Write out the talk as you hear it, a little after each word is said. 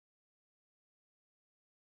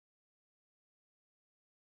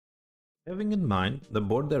Having in mind the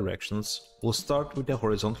board directions, we'll start with the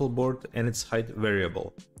horizontal board and its height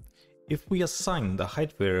variable. If we assign the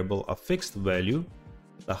height variable a fixed value,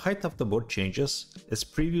 the height of the board changes, as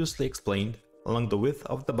previously explained, along the width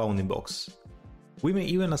of the bounding box. We may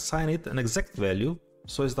even assign it an exact value,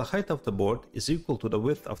 so as the height of the board is equal to the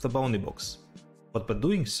width of the bounding box. But by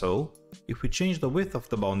doing so, if we change the width of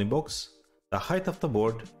the bounding box, the height of the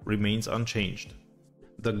board remains unchanged.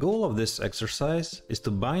 The goal of this exercise is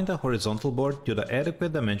to bind the horizontal board to the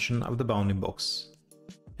adequate dimension of the bounding box.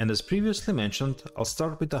 And as previously mentioned, I'll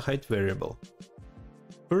start with the height variable.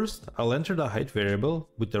 First, I'll enter the height variable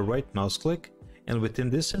with the right mouse click, and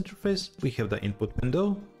within this interface we have the input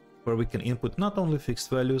window, where we can input not only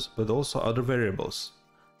fixed values but also other variables.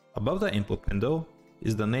 Above the input window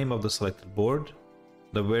is the name of the selected board,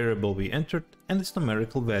 the variable we entered, and its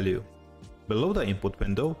numerical value. Below the input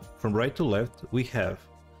window, from right to left, we have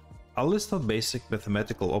a list of basic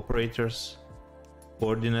mathematical operators,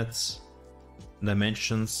 coordinates,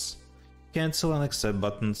 dimensions, cancel and accept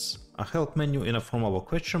buttons, a help menu in the form of a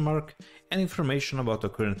question mark, and information about the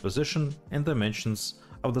current position and dimensions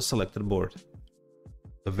of the selected board.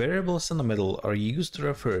 The variables in the middle are used to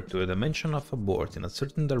refer to a dimension of a board in a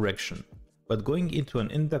certain direction, but going into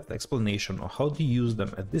an in-depth explanation of how to use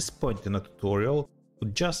them at this point in the tutorial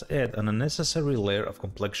would just add an unnecessary layer of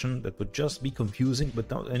complexion that would just be confusing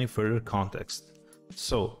without any further context.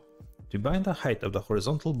 So, to bind the height of the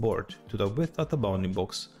horizontal board to the width of the bounding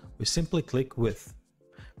box, we simply click Width.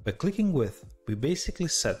 By clicking Width, we basically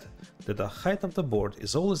set that the height of the board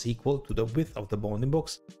is always equal to the width of the bounding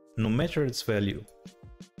box, no matter its value.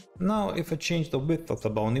 Now, if I change the width of the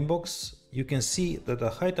bounding box, you can see that the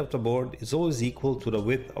height of the board is always equal to the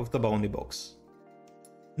width of the bounding box.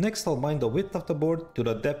 Next, I'll bind the width of the board to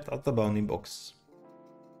the depth of the bounding box.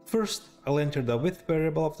 First, I'll enter the width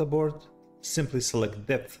variable of the board, simply select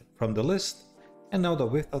depth from the list, and now the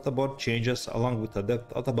width of the board changes along with the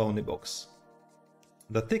depth of the bounding box.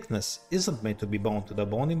 The thickness isn't meant to be bound to the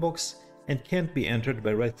bounding box and can't be entered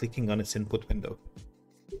by right-clicking on its input window.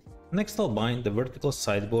 Next, I'll bind the vertical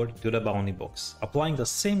sideboard to the bounding box, applying the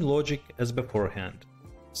same logic as beforehand.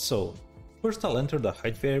 So, first I'll enter the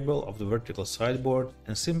height variable of the vertical sideboard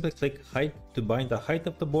and simply click Height to bind the height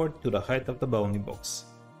of the board to the height of the bounding box.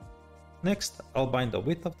 Next, I'll bind the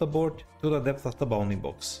width of the board to the depth of the bounding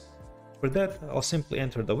box. For that, I'll simply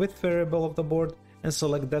enter the width variable of the board and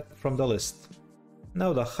select that from the list.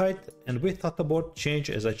 Now the height and width of the board change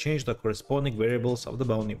as I change the corresponding variables of the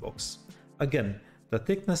bounding box. Again, the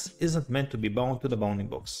thickness isn't meant to be bound to the bounding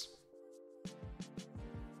box.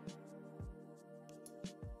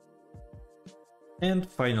 And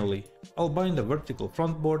finally, I'll bind the vertical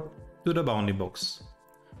front board to the bounding box.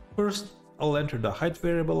 First, I'll enter the height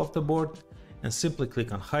variable of the board and simply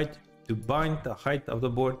click on Height to bind the height of the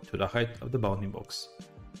board to the height of the bounding box.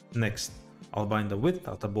 Next, I'll bind the width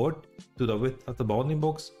of the board to the width of the bounding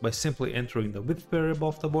box by simply entering the width variable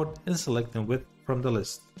of the board and selecting width from the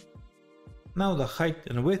list. Now the height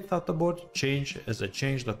and width of the board change as I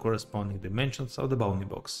change the corresponding dimensions of the bounding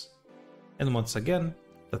box. And once again,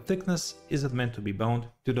 the thickness isn't meant to be bound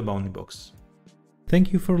to the bounding box.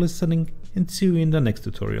 Thank you for listening and see you in the next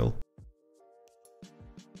tutorial.